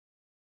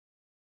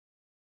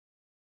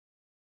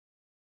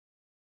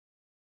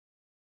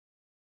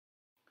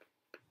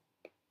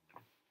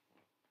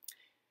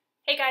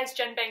Hey guys,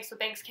 Jen Banks with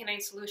Banks Canine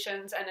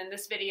Solutions, and in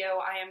this video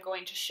I am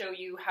going to show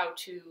you how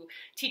to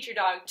teach your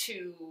dog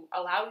to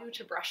allow you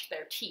to brush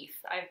their teeth.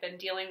 I've been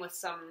dealing with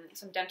some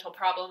dental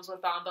problems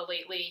with Bamba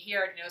lately. He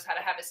already knows how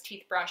to have his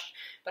teeth brushed,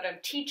 but I'm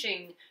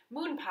teaching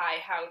Moonpie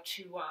how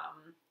to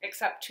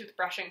accept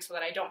toothbrushing so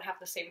that I don't have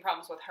the same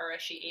problems with her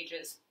as she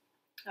ages.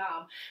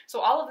 So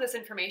all of this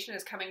information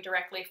is coming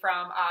directly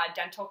from a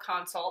dental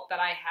consult that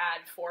I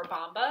had for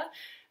Bamba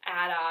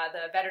at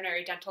the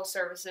Veterinary Dental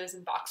Services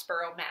in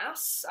Boxborough,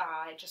 Mass.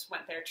 I just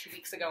went there 2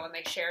 weeks ago and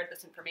they shared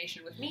this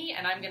information with me,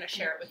 and I'm going to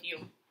share it with you.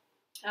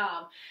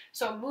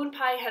 So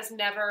Moonpie has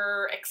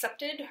never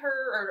accepted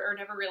her or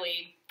never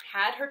really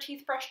had her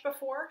teeth brushed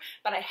before,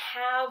 but I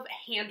have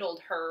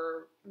handled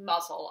her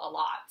muzzle a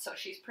lot. So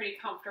she's pretty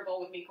comfortable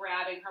with me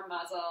grabbing her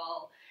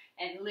muzzle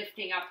and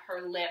lifting up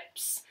her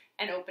lips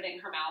and opening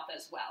her mouth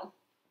as well.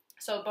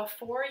 So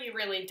before you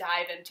really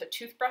dive into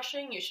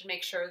toothbrushing, you should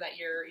make sure that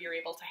you're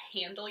able to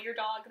handle your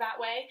dog that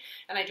way.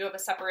 And I do have a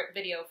separate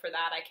video for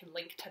that. I can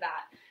link to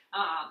that.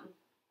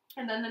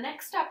 And then the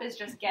next step is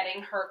just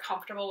getting her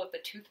comfortable with the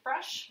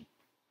toothbrush.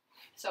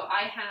 So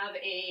I have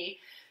a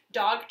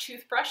dog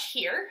toothbrush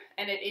here,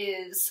 and it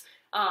is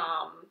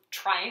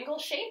triangle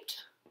shaped,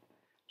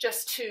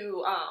 just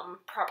to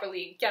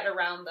properly get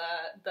around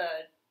the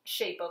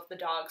shape of the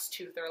dog's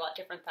tooth. They're a lot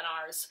different than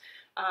ours.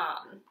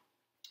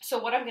 So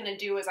what I'm going to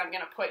do is I'm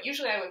going to put,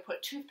 usually I would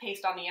put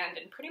toothpaste on the end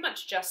and pretty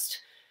much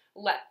just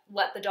let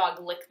the dog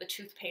lick the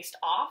toothpaste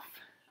off.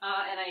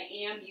 And I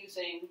am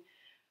using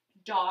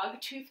dog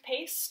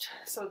toothpaste.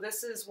 So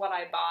this is what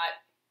I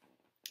bought.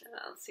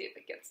 Let's see if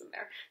it gets in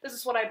there. This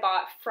is what I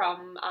bought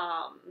from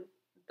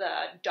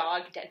the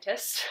dog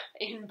dentist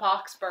in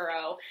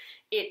Boxborough.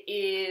 It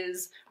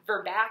is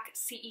Virbac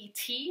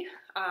CET,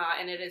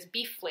 and it is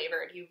beef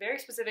flavored. You very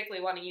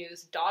specifically want to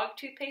use dog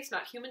toothpaste,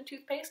 not human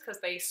toothpaste,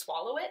 because they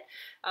swallow it,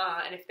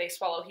 and if they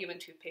swallow human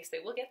toothpaste, they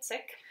will get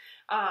sick.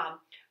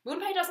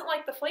 Moonpie doesn't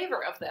like the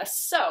flavor of this,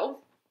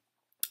 so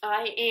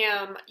I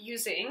am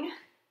using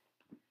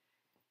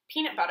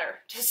peanut butter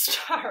to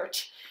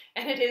start,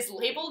 and it is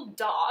labeled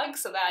dog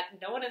so that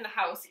no one in the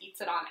house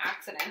eats it on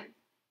accident.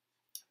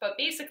 But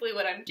basically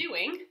what I'm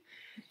doing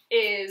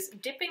is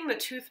dipping the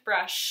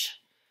toothbrush,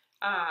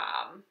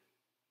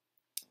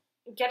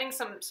 getting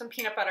some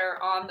peanut butter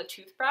on the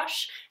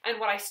toothbrush, and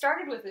what I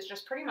started with is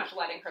just pretty much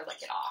letting her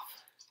lick it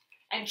off.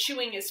 And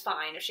chewing is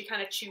fine. If she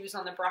kind of chews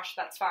on the brush,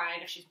 that's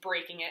fine. If she's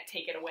breaking it,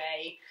 take it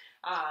away.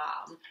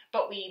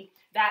 But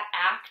that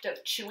act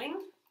of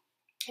chewing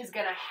is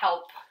going to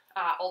help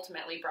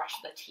ultimately brush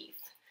the teeth.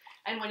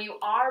 And when you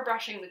are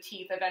brushing the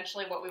teeth,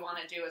 eventually what we want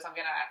to do is I'm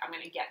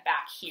gonna get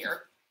back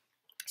here.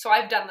 So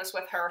I've done this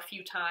with her a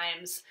few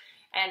times,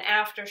 and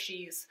after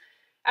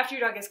your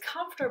dog is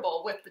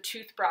comfortable with the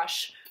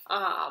toothbrush,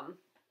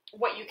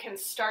 what you can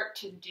start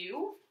to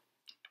do,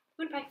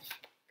 Moonpie,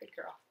 good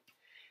girl,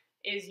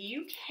 is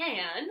you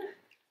can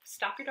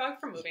stop your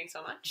dog from moving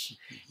so much,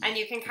 and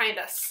you can kind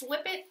of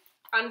slip it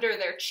under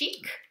their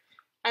cheek,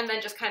 and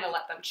then just kind of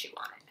let them chew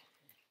on it.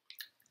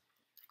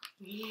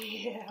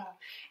 Yeah,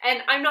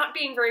 and I'm not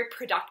being very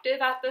productive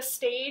at this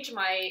stage.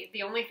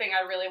 The only thing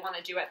I really want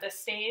to do at this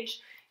stage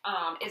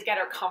is get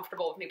her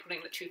comfortable with me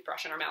putting the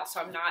toothbrush in her mouth,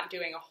 so I'm not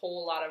doing a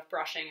whole lot of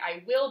brushing.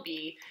 I will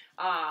be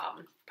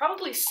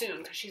probably soon,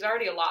 because she's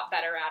already a lot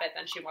better at it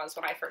than she was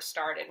when I first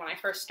started. When I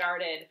first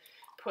started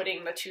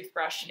putting the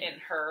toothbrush in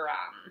her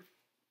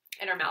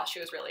mouth,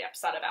 she was really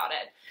upset about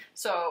it.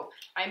 So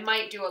I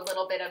might do a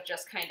little bit of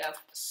just kind of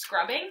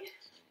scrubbing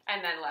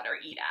and then let her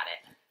eat at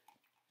it.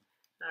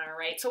 All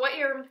right, so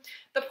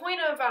the point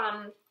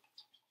of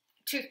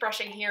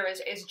toothbrushing here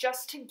is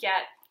just to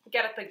get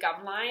at the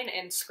gum line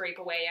and scrape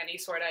away any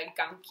sort of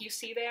gunk you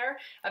see there.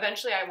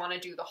 Eventually I want to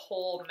do the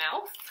whole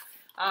mouth,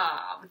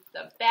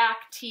 the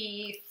back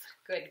teeth,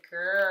 good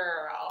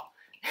girl,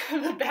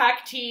 the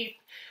back teeth,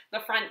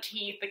 the front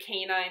teeth, the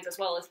canines, as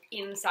well as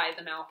inside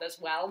the mouth as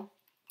well.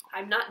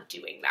 I'm not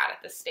doing that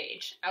at this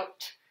stage.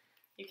 Out.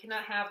 You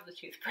cannot have the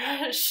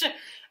toothbrush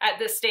at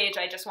this stage.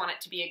 I just want it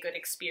to be a good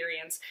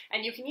experience.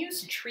 And you can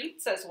use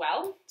treats as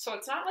well. So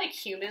it's not like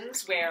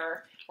humans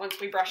where once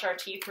we brush our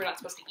teeth, we're not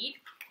supposed to eat.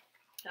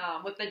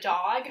 With the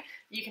dog,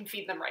 you can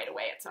feed them right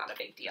away. It's not a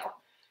big deal.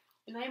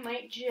 And I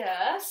might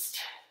just,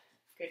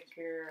 good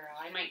girl,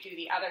 I might do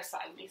the other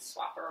side. Let me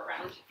swap her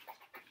around.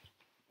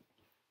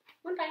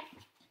 Moonpie.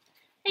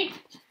 Hey,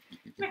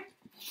 come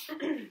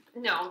here.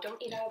 No,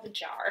 don't eat out of the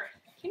jar.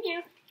 Come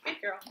here.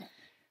 Good girl.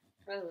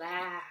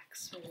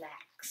 Relax,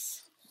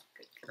 relax.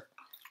 Good girl.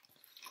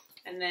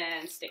 And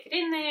then stick it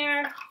in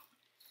there.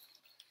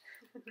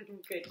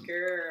 Good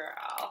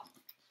girl.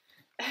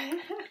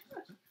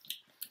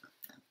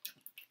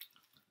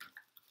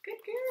 Good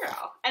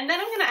girl. And then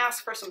I'm going to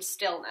ask for some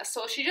stillness.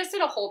 So she just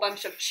did a whole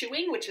bunch of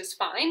chewing, which is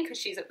fine because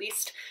she's at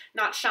least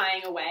not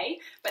shying away.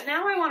 But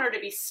now I want her to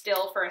be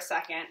still for a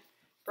second.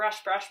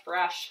 Brush, brush,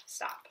 brush.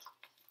 Stop.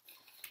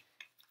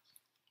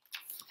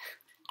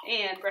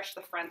 And brush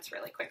the fronts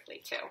really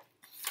quickly too.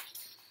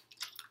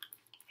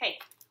 Hey.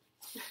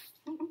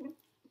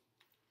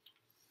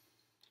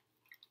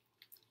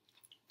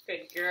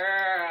 Good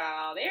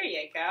girl. There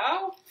you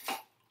go.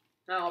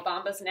 Oh,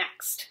 Bomba's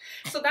next.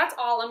 So that's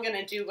all I'm going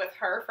to do with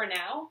her for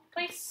now.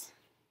 Place.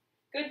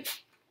 Good.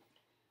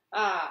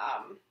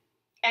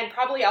 And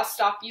probably I'll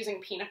stop using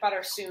peanut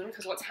butter soon,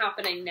 because what's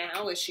happening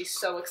now is she's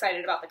so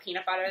excited about the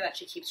peanut butter that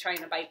she keeps trying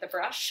to bite the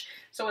brush.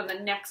 So in the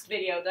next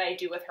video that I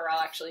do with her, I'll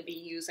actually be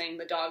using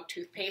the dog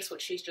toothpaste,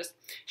 which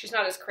she's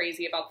not as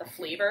crazy about the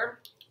flavor.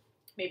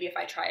 Maybe if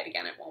I try it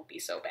again, it won't be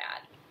so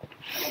bad.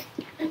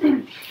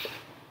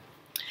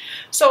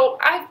 So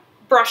I've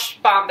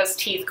brushed Bomba's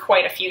teeth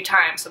quite a few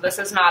times, so this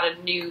is not a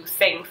new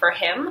thing for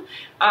him.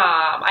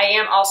 I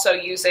am also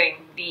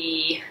using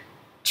the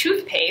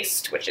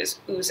toothpaste, which is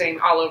oozing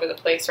all over the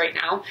place right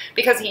now,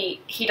 because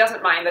he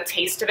doesn't mind the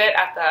taste of it.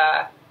 At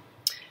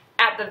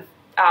the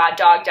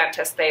dog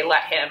dentist, they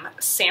let him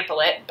sample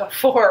it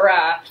before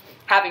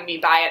having me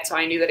buy it, so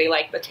I knew that he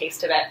liked the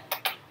taste of it.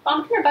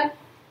 Come here, bud.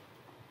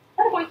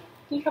 Atta boy.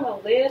 Can you come a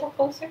little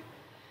closer?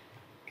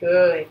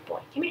 Good boy.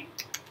 Come here.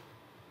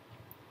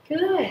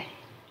 Good.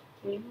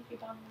 Can you move your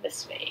bum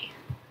this way?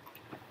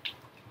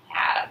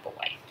 Atta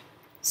boy.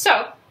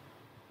 So,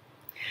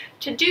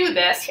 to do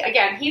this,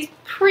 again, he's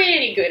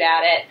pretty good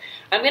at it.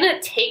 I'm going to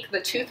take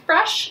the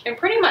toothbrush and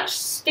pretty much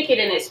stick it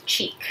in his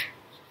cheek.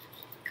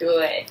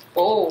 Good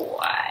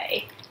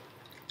boy.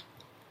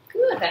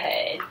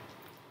 Good.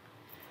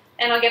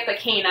 And I'll get the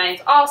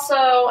canines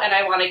also, and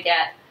I want to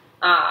get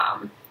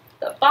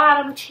the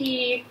bottom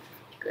teeth.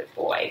 Good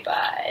boy,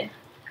 bud.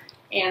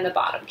 And the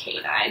bottom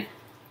canine.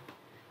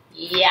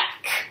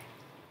 Yuck.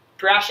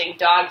 Brushing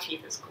dog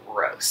teeth is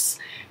gross.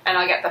 And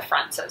I'll get the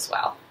fronts as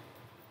well.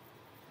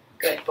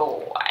 Good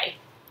boy.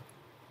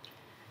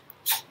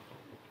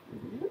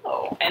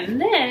 Oh, and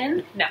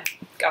then, no,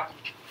 go.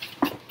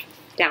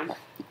 Down.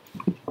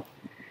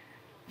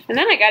 And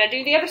then I gotta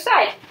do the other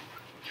side.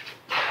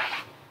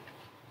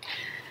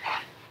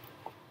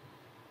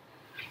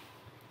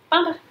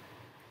 Bomba.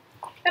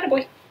 Atta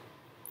boy.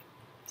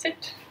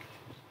 Sit.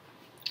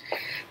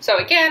 So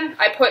again,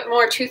 I put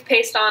more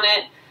toothpaste on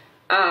it,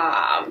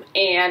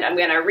 and I'm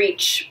gonna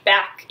reach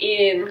back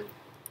in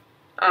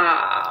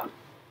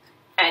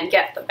and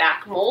get the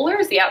back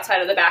molars, the outside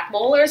of the back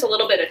molars. A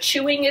little bit of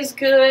chewing is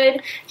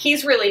good.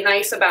 He's really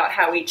nice about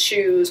how he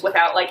chews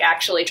without like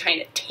actually trying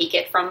to take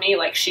it from me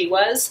like she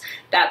was.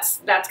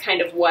 That's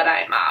kind of what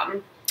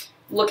I'm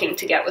looking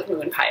to get with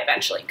Moon Pie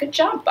eventually. Good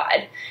job,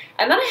 bud.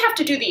 And then I have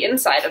to do the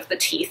inside of the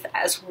teeth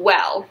as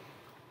well,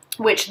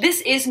 which this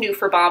is new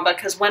for Bomba,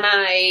 because when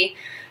I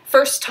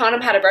first taught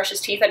him how to brush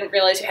his teeth, I didn't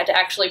realize you had to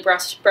actually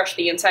brush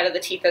the inside of the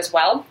teeth as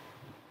well.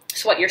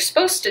 So what you're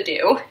supposed to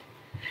do,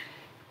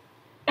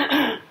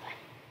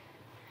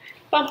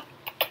 Bomba,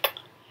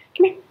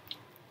 come here,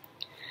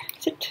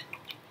 sit,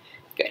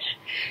 good.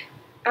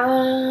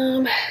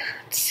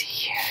 Let's see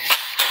here.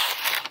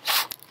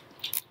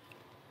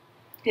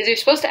 Is you're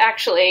supposed to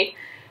actually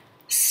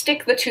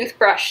stick the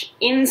toothbrush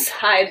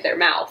inside their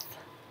mouth,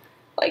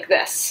 like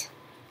this.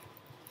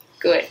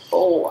 Good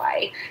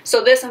boy.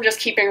 So this I'm just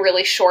keeping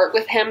really short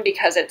with him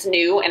because it's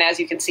new, and as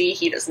you can see,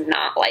 he does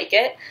not like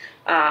it.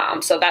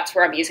 So that's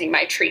where I'm using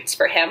my treats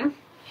for him.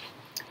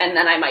 And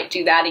then I might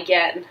do that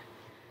again.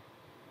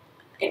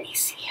 Let me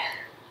see.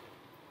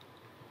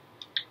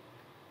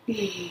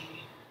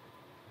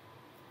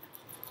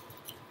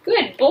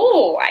 Good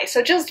boy.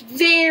 So just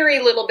very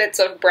little bits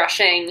of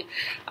brushing,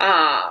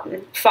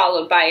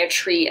 followed by a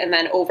treat, and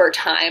then over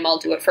time I'll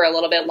do it for a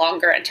little bit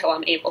longer until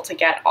I'm able to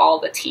get all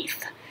the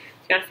teeth.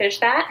 You want to finish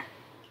that?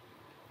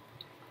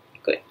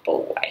 Good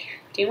boy.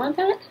 Do you want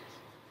that?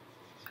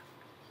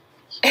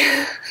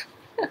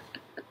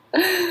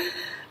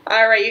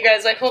 All right, you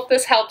guys, I hope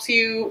this helps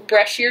you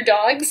brush your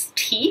dog's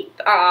teeth.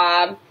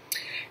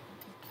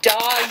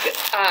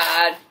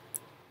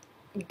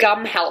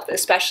 Gum health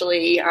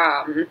especially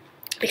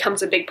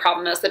becomes a big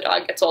problem as the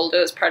dog gets older.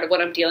 It's part of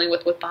what I'm dealing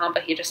with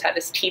Bomba. He just had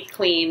his teeth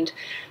cleaned,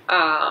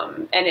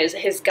 and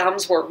his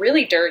gums were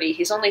really dirty.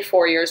 He's only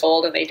 4 years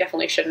old, and they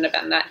definitely shouldn't have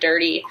been that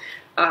dirty.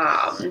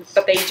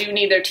 But they do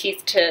need their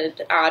teeth to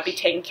be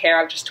taken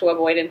care of just to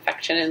avoid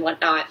infection and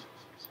whatnot.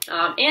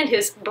 And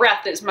his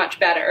breath is much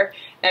better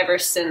ever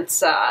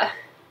since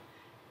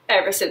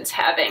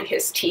having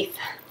his teeth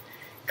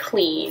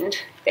cleaned.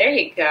 There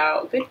you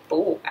go. Good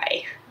boy.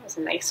 That was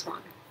a nice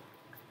one.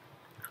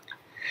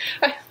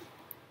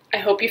 I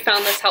hope you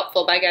found this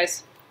helpful. Bye,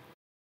 guys.